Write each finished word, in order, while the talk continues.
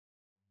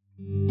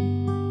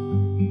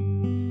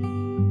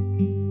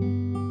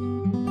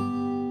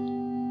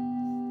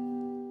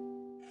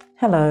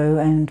Hello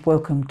and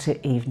welcome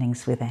to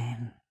Evenings with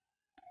Anne.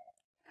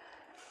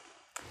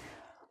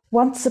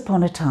 Once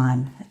upon a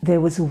time, there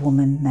was a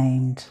woman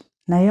named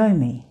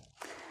Naomi,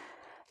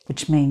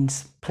 which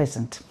means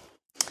pleasant.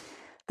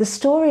 The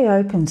story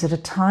opens at a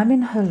time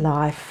in her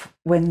life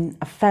when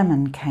a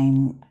famine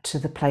came to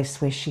the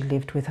place where she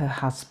lived with her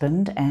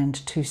husband and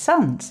two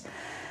sons.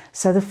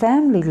 So the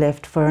family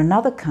left for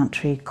another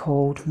country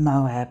called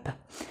Moab,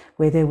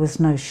 where there was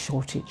no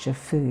shortage of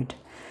food.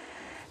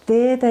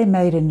 There they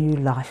made a new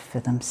life for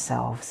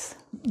themselves.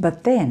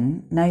 But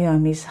then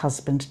Naomi's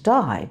husband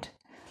died.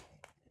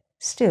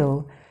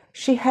 Still,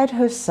 she had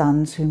her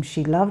sons whom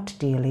she loved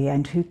dearly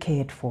and who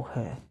cared for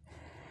her.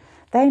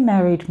 They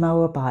married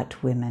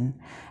Moabite women,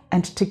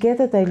 and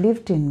together they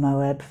lived in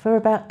Moab for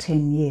about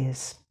 10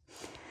 years.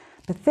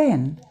 But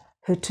then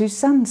her two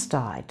sons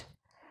died.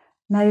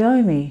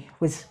 Naomi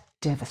was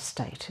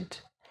devastated.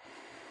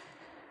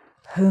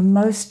 Her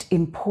most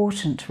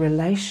important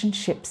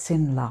relationships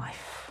in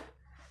life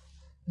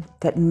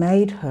that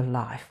made her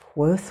life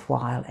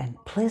worthwhile and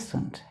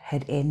pleasant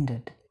had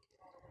ended.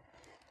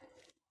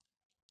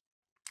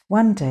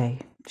 One day,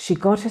 she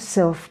got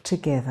herself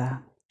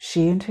together,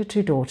 she and her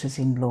two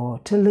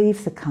daughters-in-law, to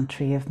leave the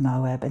country of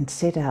Moab and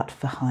set out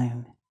for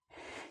home.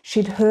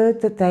 She'd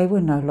heard that they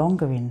were no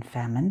longer in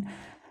famine,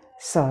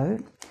 so,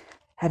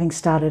 having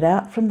started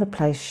out from the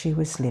place she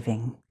was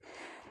living,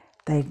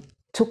 they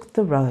took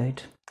the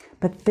road.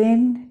 But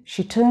then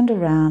she turned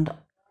around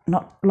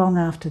not long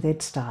after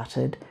they'd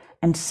started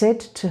and said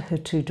to her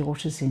two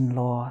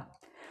daughters-in-law,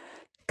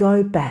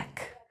 "Go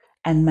back,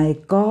 and may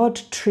God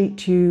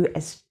treat you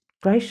as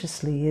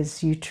graciously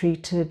as you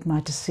treated my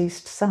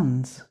deceased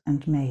sons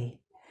and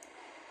me."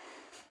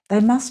 They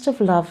must have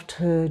loved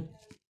her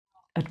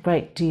a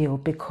great deal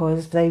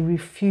because they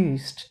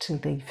refused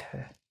to leave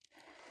her.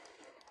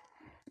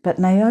 But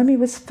Naomi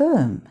was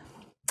firm.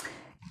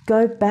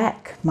 "Go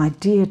back, my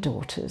dear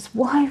daughters.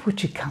 Why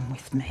would you come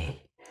with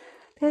me?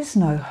 There's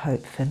no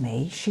hope for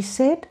me," she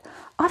said.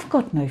 "I've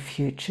got no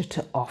future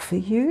to offer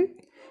you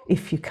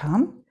if you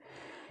come.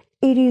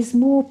 It is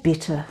more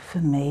bitter for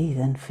me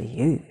than for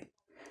you.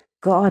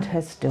 God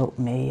has dealt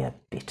me a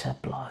bitter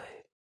blow,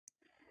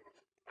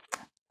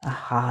 a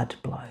hard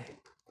blow."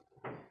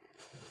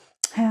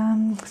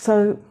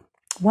 So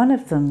one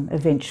of them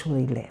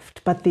eventually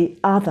left, but the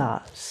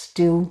other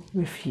still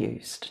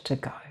refused to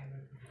go.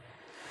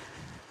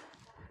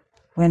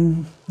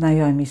 When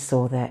Naomi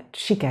saw that,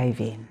 she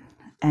gave in,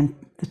 and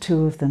the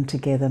two of them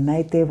together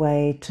made their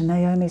way to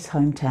Naomi's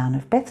hometown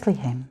of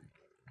Bethlehem.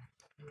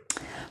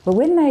 But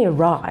when they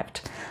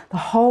arrived, the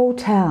whole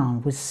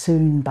town was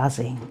soon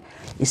buzzing.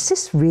 "Is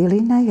this really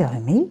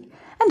Naomi?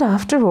 And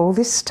after all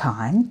this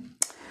time?"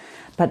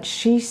 But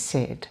she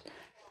said,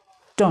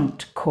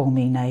 "Don't call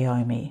me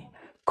Naomi.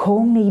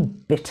 Call me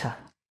bitter.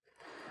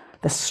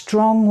 The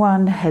strong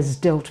one has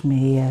dealt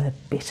me a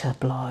bitter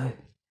blow.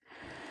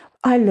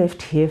 I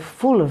left here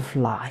full of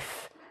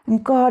life,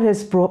 and God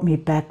has brought me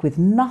back with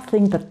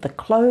nothing but the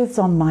clothes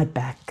on my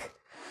back.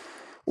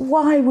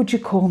 Why would you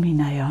call me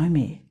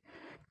Naomi?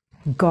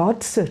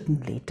 God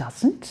certainly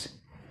doesn't.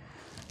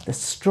 The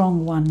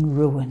strong one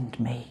ruined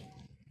me."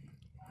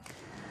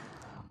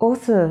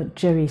 Author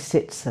Jerry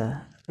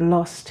Sitzer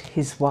lost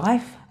his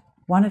wife,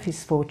 one of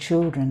his 4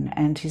 children,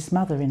 and his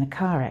mother in a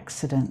car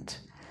accident.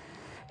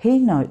 He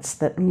notes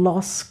that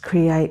loss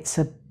creates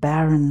a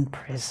barren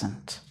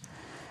present,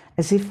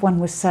 as if one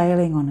was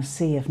sailing on a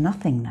sea of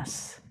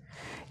nothingness.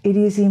 It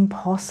is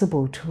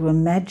impossible to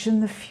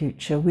imagine the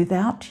future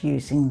without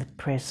using the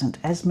present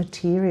as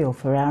material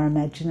for our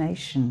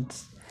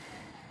imaginations.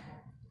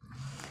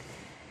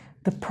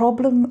 The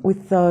problem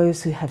with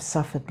those who have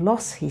suffered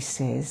loss, he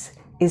says,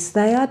 is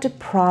they are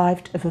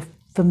deprived of a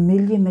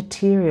familiar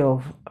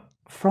material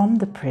from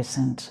the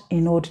present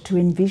in order to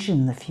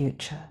envision the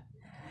future.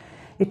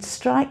 It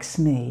strikes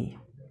me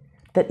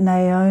that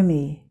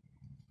Naomi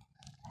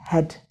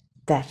had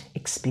that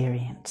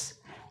experience,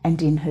 and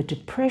in her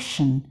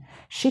depression,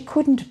 she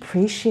couldn't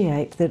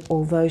appreciate that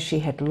although she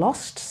had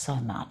lost so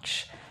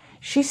much,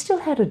 she still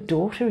had a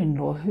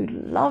daughter-in-law who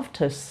loved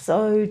her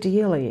so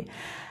dearly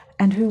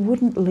and who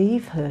wouldn't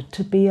leave her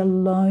to be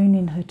alone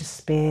in her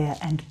despair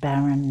and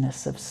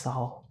barrenness of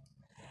soul.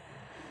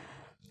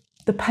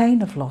 The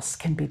pain of loss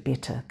can be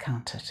bitter,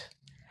 can't it?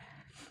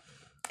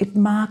 It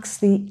marks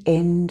the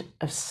end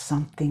of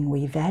something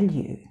we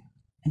value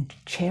and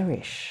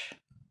cherish,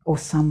 or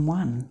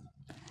someone.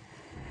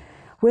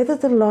 Whether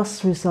the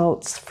loss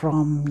results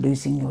from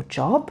losing your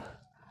job,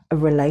 a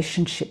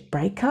relationship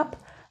breakup,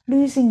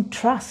 losing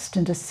trust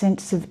and a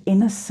sense of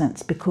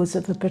innocence because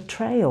of a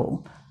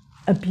betrayal,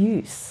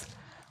 abuse,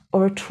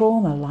 or a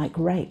trauma like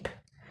rape,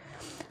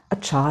 a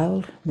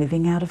child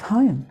moving out of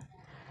home,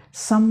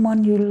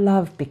 someone you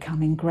love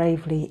becoming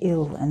gravely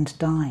ill and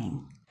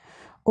dying,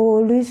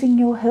 or losing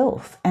your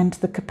health and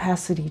the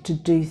capacity to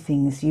do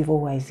things you've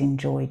always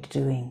enjoyed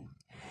doing.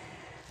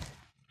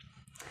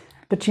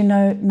 But you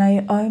know,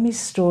 Naomi's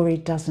story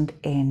doesn't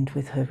end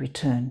with her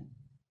return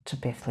to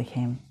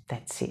Bethlehem.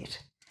 That's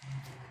it.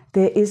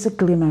 there is a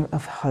glimmer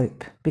of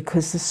hope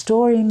because the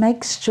story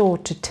makes sure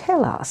to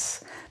tell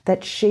us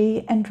that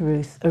she and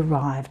Ruth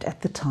arrived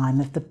at the time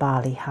of the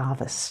barley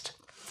harvest.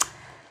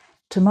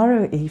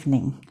 Tomorrow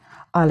evening,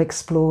 I'll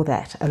explore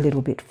that a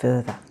little bit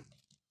further.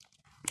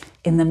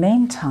 In the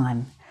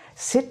meantime,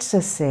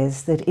 Sitzer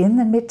says that in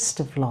the midst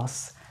of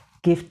loss,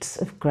 gifts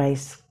of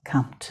grace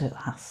come to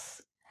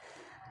us.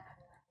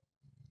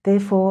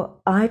 Therefore,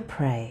 I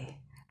pray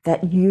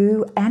that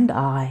you and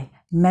I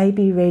may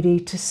be ready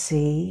to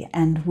see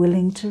and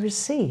willing to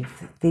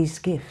receive these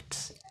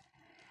gifts.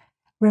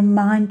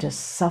 Remind us,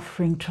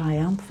 suffering,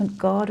 triumphant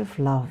God of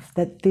love,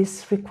 that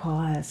this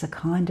requires a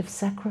kind of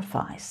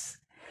sacrifice.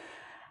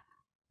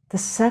 The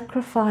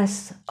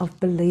sacrifice of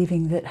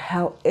believing that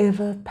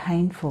however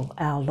painful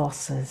our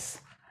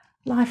losses,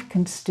 life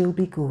can still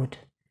be good.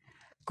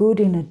 Good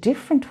in a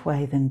different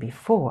way than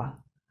before,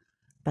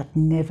 but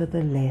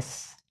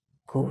nevertheless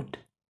good.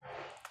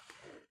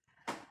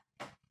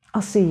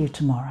 I'll see you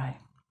tomorrow.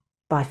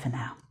 Bye for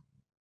now.